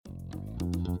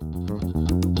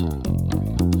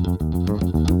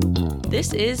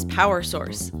This is Power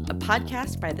Source, a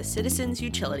podcast by the Citizens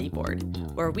Utility Board,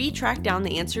 where we track down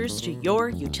the answers to your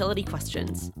utility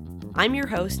questions. I'm your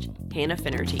host, Hannah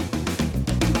Finnerty.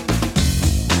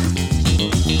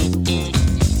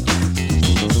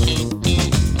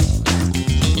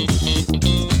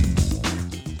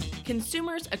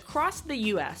 Consumers across the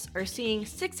U.S. are seeing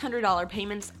 $600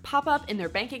 payments pop up in their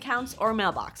bank accounts or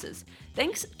mailboxes,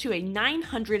 thanks to a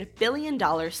 $900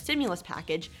 billion stimulus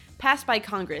package passed by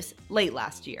Congress late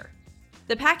last year.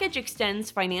 The package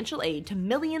extends financial aid to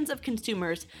millions of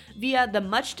consumers via the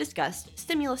much-discussed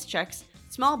stimulus checks,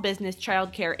 small business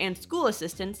childcare and school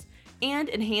assistance, and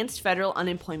enhanced federal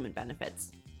unemployment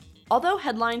benefits. Although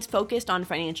headlines focused on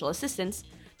financial assistance,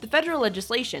 the federal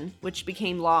legislation, which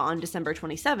became law on December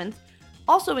 27th,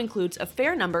 also includes a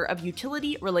fair number of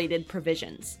utility-related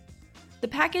provisions. The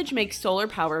package makes solar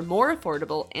power more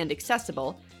affordable and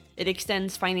accessible, it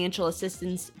extends financial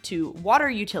assistance to water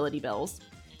utility bills,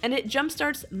 and it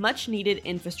jumpstarts much-needed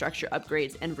infrastructure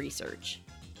upgrades and research.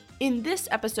 In this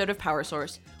episode of Power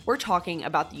Source, we're talking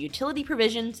about the utility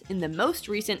provisions in the most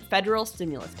recent federal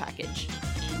stimulus package.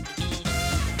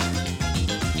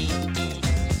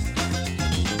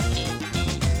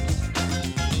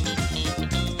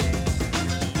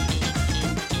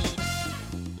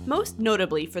 Most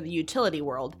notably for the utility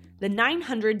world, the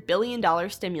 $900 billion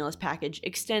stimulus package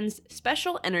extends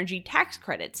special energy tax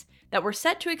credits that were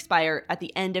set to expire at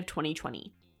the end of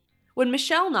 2020. When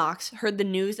Michelle Knox heard the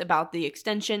news about the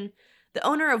extension, the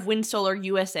owner of WindSolar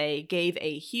USA gave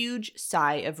a huge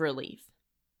sigh of relief.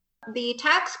 The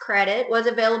tax credit was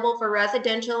available for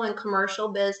residential and commercial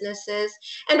businesses,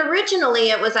 and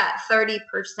originally it was at 30%.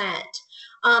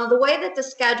 The way that the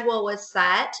schedule was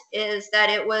set is that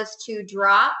it was to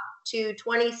drop to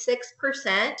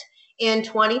 26% in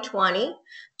 2020,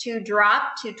 to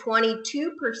drop to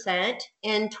 22%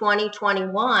 in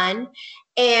 2021,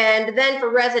 and then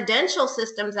for residential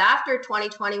systems after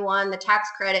 2021, the tax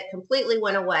credit completely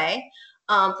went away.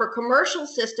 For commercial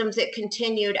systems, it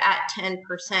continued at 10%.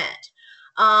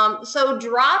 So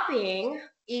dropping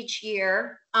each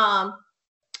year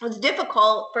was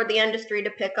difficult for the industry to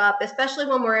pick up, especially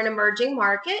when we're an emerging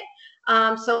market.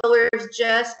 Solar's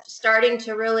just starting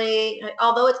to really,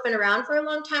 although it's been around for a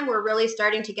long time, we're really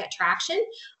starting to get traction.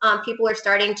 People are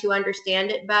starting to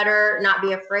understand it better, not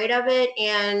be afraid of it.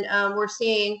 And we're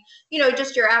seeing,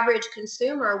 just your average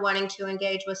consumer wanting to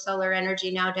engage with solar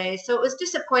energy nowadays. So it was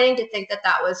disappointing to think that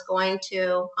that was going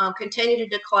to continue to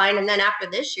decline. And then after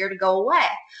this year to go away.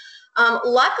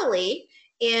 Luckily,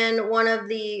 in one of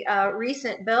the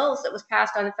recent bills that was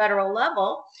passed on the federal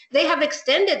level, they have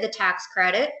extended the tax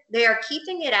credit. They are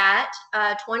keeping it at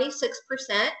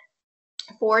 26%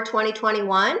 for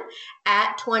 2021,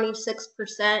 at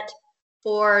 26%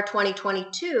 for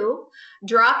 2022,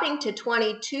 dropping to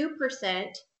 22%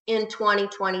 in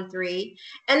 2023.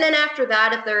 And then after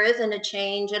that, if there isn't a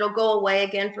change, it'll go away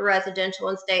again for residential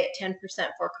and stay at 10%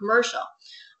 for commercial.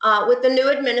 With the new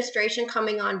administration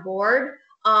coming on board,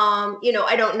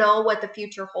 I don't know what the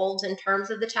future holds in terms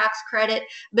of the tax credit,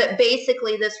 but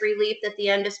basically this relief that the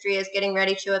industry is getting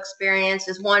ready to experience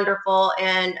is wonderful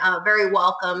and very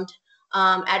welcomed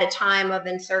at a time of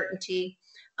uncertainty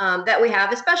that we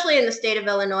have, especially in the state of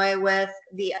Illinois with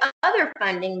the other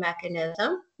funding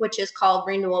mechanism, which is called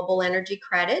renewable energy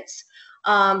credits,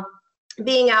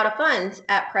 being out of funds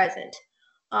at present.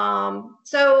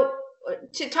 So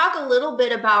to talk a little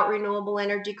bit about renewable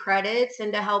energy credits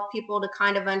and to help people to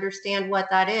kind of understand what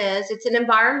that is, it's an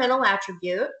environmental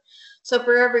attribute. So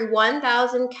for every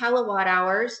 1,000 kilowatt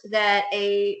hours that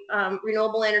a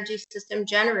renewable energy system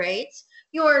generates,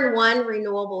 you earn one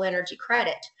renewable energy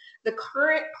credit. The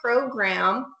current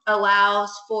program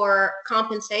allows for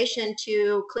compensation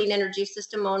to clean energy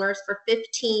system owners for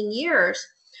 15 years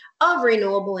of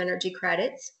renewable energy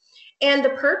credits. And the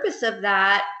purpose of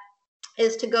that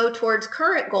is to go towards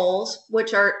current goals,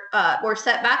 which are were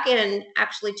set back in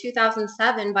actually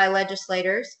 2007 by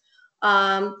legislators,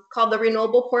 called the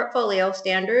Renewable Portfolio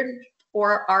Standard,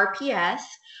 or RPS,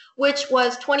 which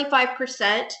was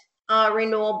 25%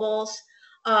 renewables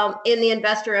in the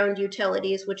investor-owned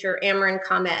utilities, which are Ameren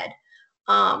ComEd.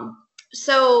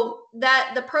 So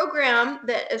that the program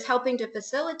that is helping to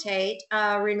facilitate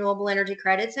renewable energy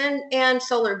credits and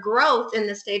solar growth in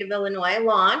the state of Illinois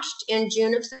launched in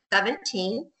June of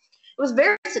 2017. It was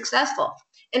very successful.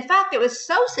 In fact, it was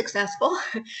so successful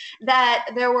that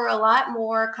there were a lot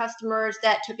more customers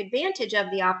that took advantage of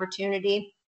the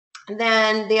opportunity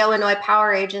than the Illinois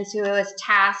Power Agency, who was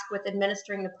tasked with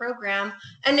administering the program,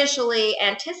 initially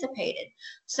anticipated.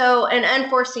 So an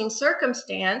unforeseen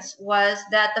circumstance was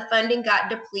that the funding got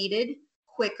depleted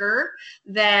quicker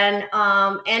than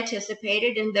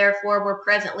anticipated, and therefore we're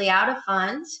presently out of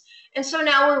funds. And so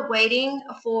now we're waiting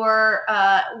for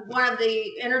one of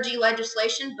the energy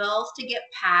legislation bills to get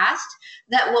passed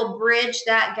that will bridge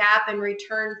that gap and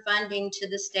return funding to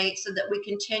the state so that we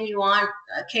continue on,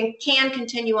 can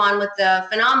continue on with the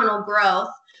phenomenal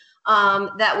growth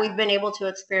that we've been able to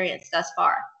experience thus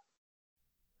far.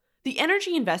 The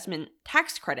Energy Investment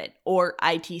Tax Credit, or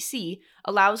ITC,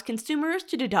 allows consumers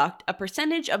to deduct a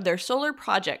percentage of their solar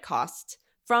project costs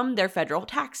from their federal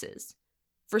taxes.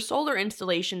 For solar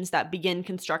installations that begin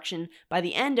construction by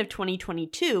the end of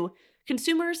 2022,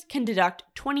 consumers can deduct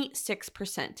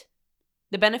 26%.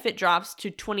 The benefit drops to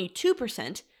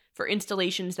 22% for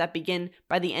installations that begin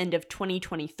by the end of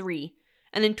 2023,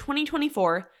 and in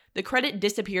 2024, the credit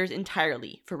disappears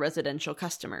entirely for residential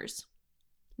customers.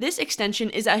 This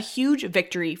extension is a huge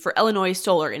victory for Illinois'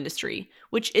 solar industry,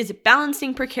 which is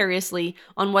balancing precariously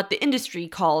on what the industry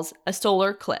calls a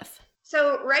solar cliff.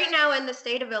 So right now in the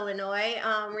state of Illinois,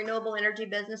 renewable energy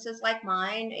businesses like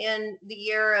mine in the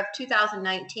year of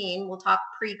 2019, we'll talk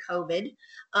pre-COVID,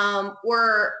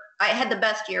 I had the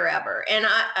best year ever. And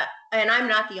I'm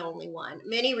not the only one.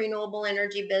 Many renewable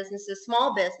energy businesses,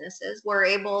 small businesses, were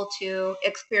able to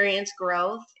experience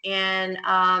growth and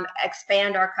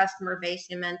expand our customer base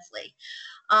immensely.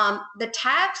 The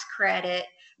tax credit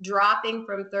dropping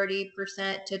from 30%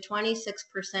 to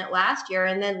 26% last year,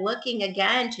 and then looking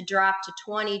again to drop to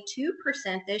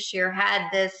 22% this year, had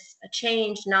this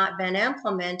change not been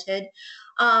implemented,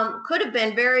 could have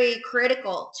been very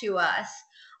critical to us.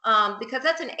 Because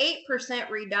that's an 8%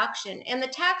 reduction. And the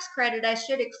tax credit, I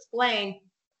should explain,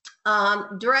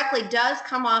 directly does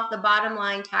come off the bottom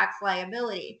line tax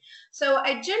liability. So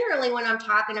I generally, when I'm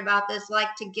talking about this,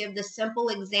 like to give the simple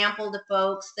example to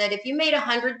folks that if you made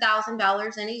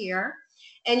 $100,000 in a year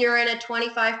and you're in a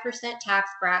 25%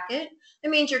 tax bracket, that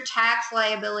means your tax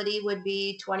liability would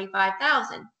be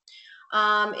 $25,000.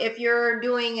 If you're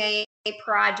doing a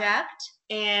project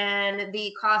and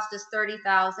the cost is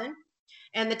 $30,000,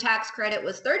 and the tax credit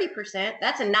was 30%,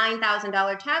 that's a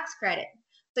 $9,000 tax credit.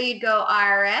 So you'd go,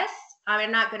 IRS,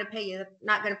 I'm not going to pay you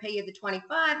the 25,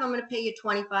 I'm going to pay you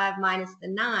 25 minus the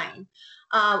 9.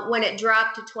 When it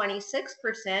dropped to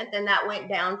 26%, then that went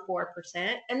down 4%.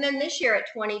 And then this year at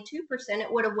 22%, it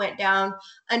would have went down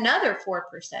another 4%.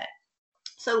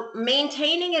 So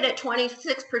maintaining it at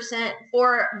 26%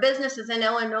 for businesses in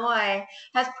Illinois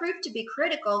has proved to be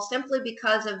critical simply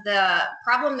because of the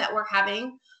problem that we're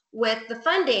having with the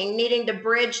funding, needing to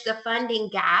bridge the funding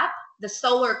gap, the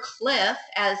solar cliff,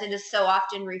 as it is so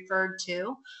often referred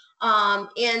to,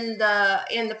 in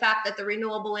the fact that the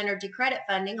renewable energy credit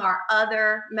funding, our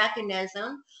other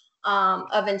mechanism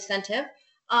of incentive,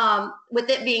 with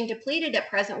it being depleted at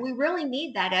present, we really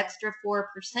need that extra 4%.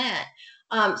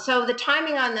 So the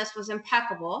timing on this was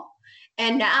impeccable.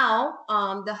 And now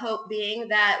the hope being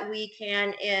that we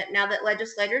can, now that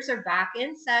legislators are back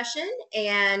in session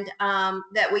and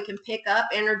that we can pick up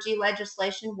energy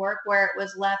legislation work where it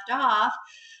was left off,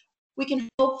 we can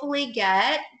hopefully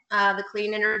get the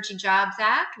Clean Energy Jobs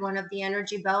Act, one of the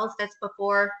energy bills that's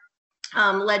before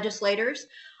legislators,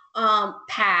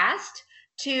 passed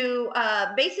to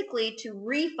basically to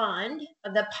refund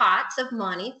the pots of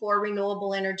money for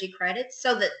renewable energy credits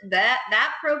so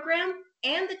that program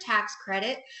and the tax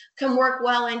credit can work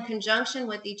well in conjunction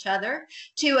with each other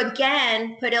to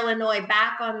again put Illinois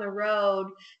back on the road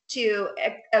to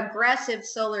aggressive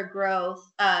solar growth,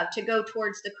 to go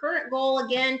towards the current goal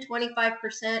again,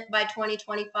 25% by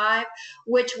 2025,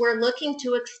 which we're looking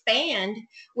to expand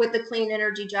with the Clean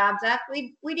Energy Jobs Act.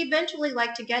 We'd eventually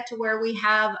like to get to where we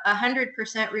have 100%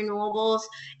 renewables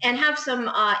and have some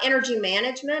energy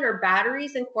management or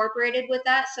batteries incorporated with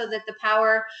that so that the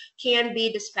power can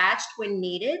be dispatched when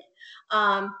needed.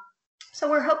 So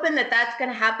we're hoping that that's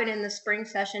going to happen in the spring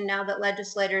session now that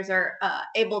legislators are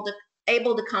able to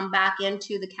come back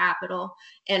into the Capitol,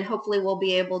 and hopefully will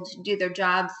be able to do their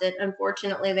jobs that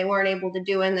unfortunately they weren't able to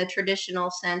do in the traditional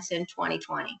sense in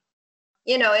 2020.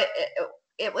 You know,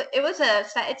 it's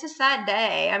a sad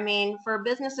day. I mean, for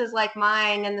businesses like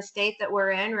mine in the state that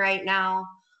we're in right now,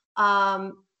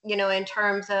 you know, in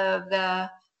terms of the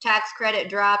tax credit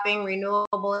dropping,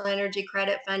 renewable energy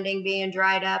credit funding being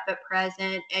dried up at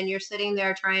present, and you're sitting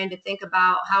there trying to think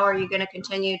about how are you going to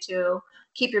continue to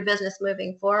keep your business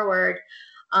moving forward.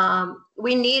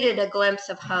 We needed a glimpse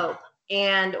of hope.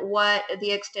 And what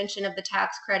the extension of the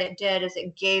tax credit did is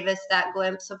it gave us that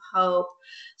glimpse of hope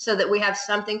so that we have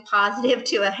something positive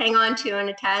to hang on to and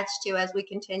attach to as we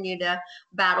continue to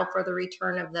battle for the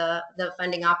return of the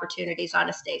funding opportunities on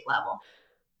a state level.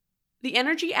 The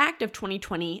Energy Act of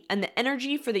 2020 and the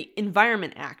Energy for the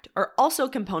Environment Act are also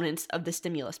components of the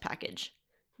stimulus package.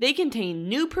 They contain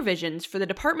new provisions for the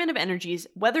Department of Energy's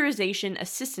Weatherization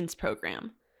Assistance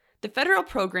Program. The federal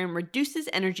program reduces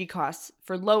energy costs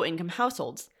for low-income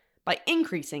households by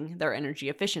increasing their energy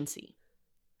efficiency.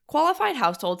 Qualified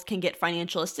households can get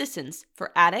financial assistance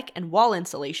for attic and wall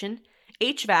insulation,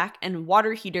 HVAC and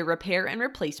water heater repair and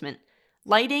replacement,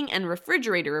 lighting and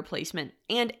refrigerator replacement,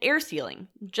 and air sealing,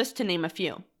 just to name a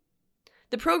few.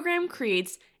 The program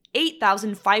creates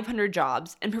 8,500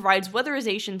 jobs and provides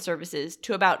weatherization services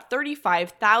to about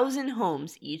 35,000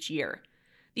 homes each year.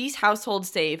 These households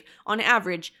save, on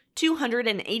average,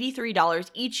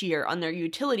 $283 each year on their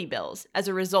utility bills as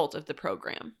a result of the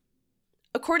program.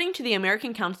 According to the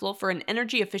American Council for an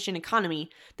Energy Efficient Economy,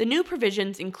 the new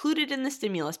provisions included in the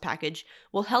stimulus package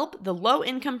will help the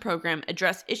low-income program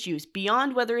address issues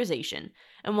beyond weatherization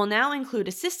and will now include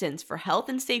assistance for health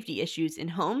and safety issues in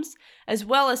homes as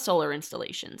well as solar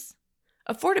installations.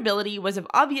 Affordability was of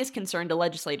obvious concern to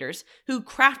legislators who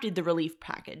crafted the relief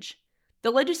package.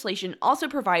 The legislation also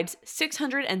provides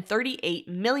 $638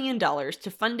 million to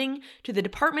funding to the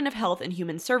Department of Health and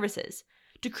Human Services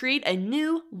to create a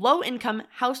new low-income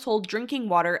household drinking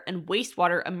water and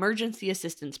wastewater emergency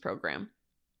assistance program.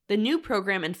 The new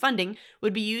program and funding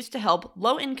would be used to help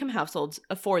low-income households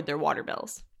afford their water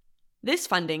bills. This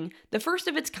funding, the first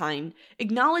of its kind,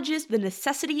 acknowledges the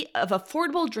necessity of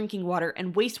affordable drinking water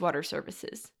and wastewater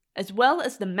services, as well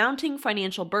as the mounting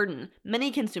financial burden many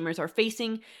consumers are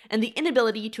facing and the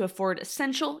inability to afford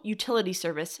essential utility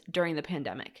service during the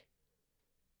pandemic.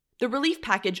 The relief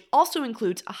package also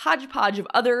includes a hodgepodge of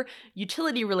other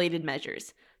utility-related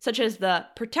measures, such as the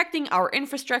Protecting Our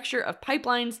Infrastructure of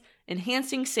Pipelines,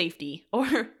 Enhancing Safety,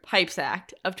 or PIPES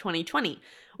Act of 2020,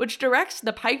 which directs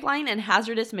the Pipeline and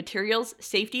Hazardous Materials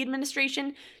Safety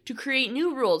Administration to create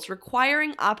new rules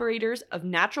requiring operators of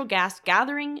natural gas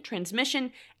gathering,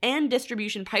 transmission, and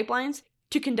distribution pipelines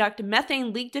to conduct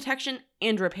methane leak detection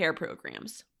and repair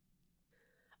programs.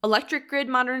 Electric grid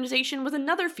modernization was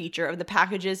another feature of the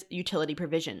package's utility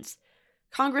provisions.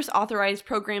 Congress authorized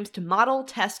programs to model,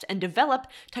 test, and develop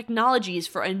technologies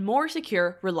for a more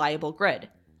secure, reliable grid.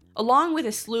 Along with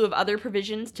a slew of other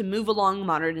provisions to move along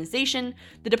modernization,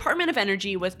 the Department of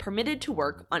Energy was permitted to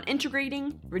work on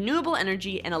integrating renewable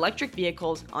energy and electric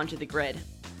vehicles onto the grid.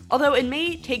 Although it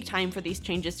may take time for these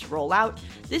changes to roll out,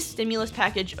 this stimulus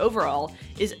package overall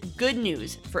is good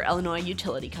news for Illinois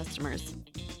utility customers.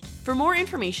 For more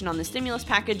information on the stimulus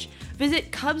package,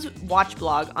 visit Cubs Watch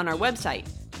blog on our website,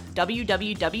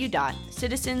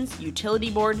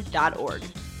 www.citizensutilityboard.org.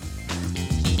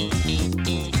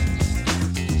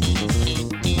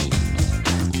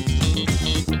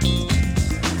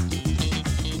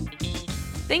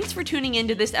 Thanks for tuning in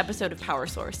to this episode of Power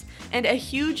Source, and a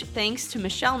huge thanks to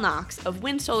Michelle Knox of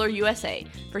Wind Solar USA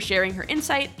for sharing her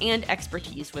insight and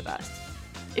expertise with us.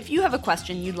 If you have a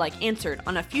question you'd like answered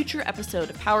on a future episode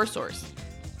of Power Source,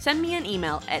 send me an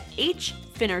email at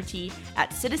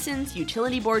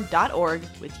hfinnerty@citizensutilityboard.org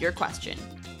with your question.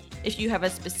 If you have a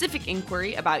specific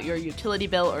inquiry about your utility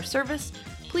bill or service,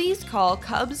 please call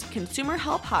Cubs Consumer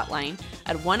Help Hotline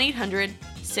at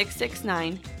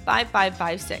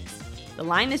 1-800-669-5556. The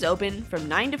line is open from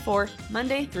 9 to 4,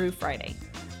 Monday through Friday.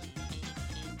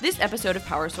 This episode of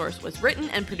Power Source was written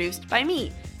and produced by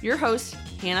me, your host,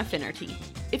 Hannah Finnerty.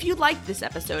 If you liked this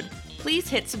episode, please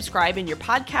hit subscribe in your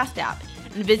podcast app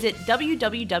and visit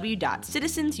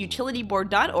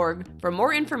www.citizensutilityboard.org for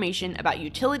more information about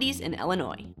utilities in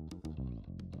Illinois.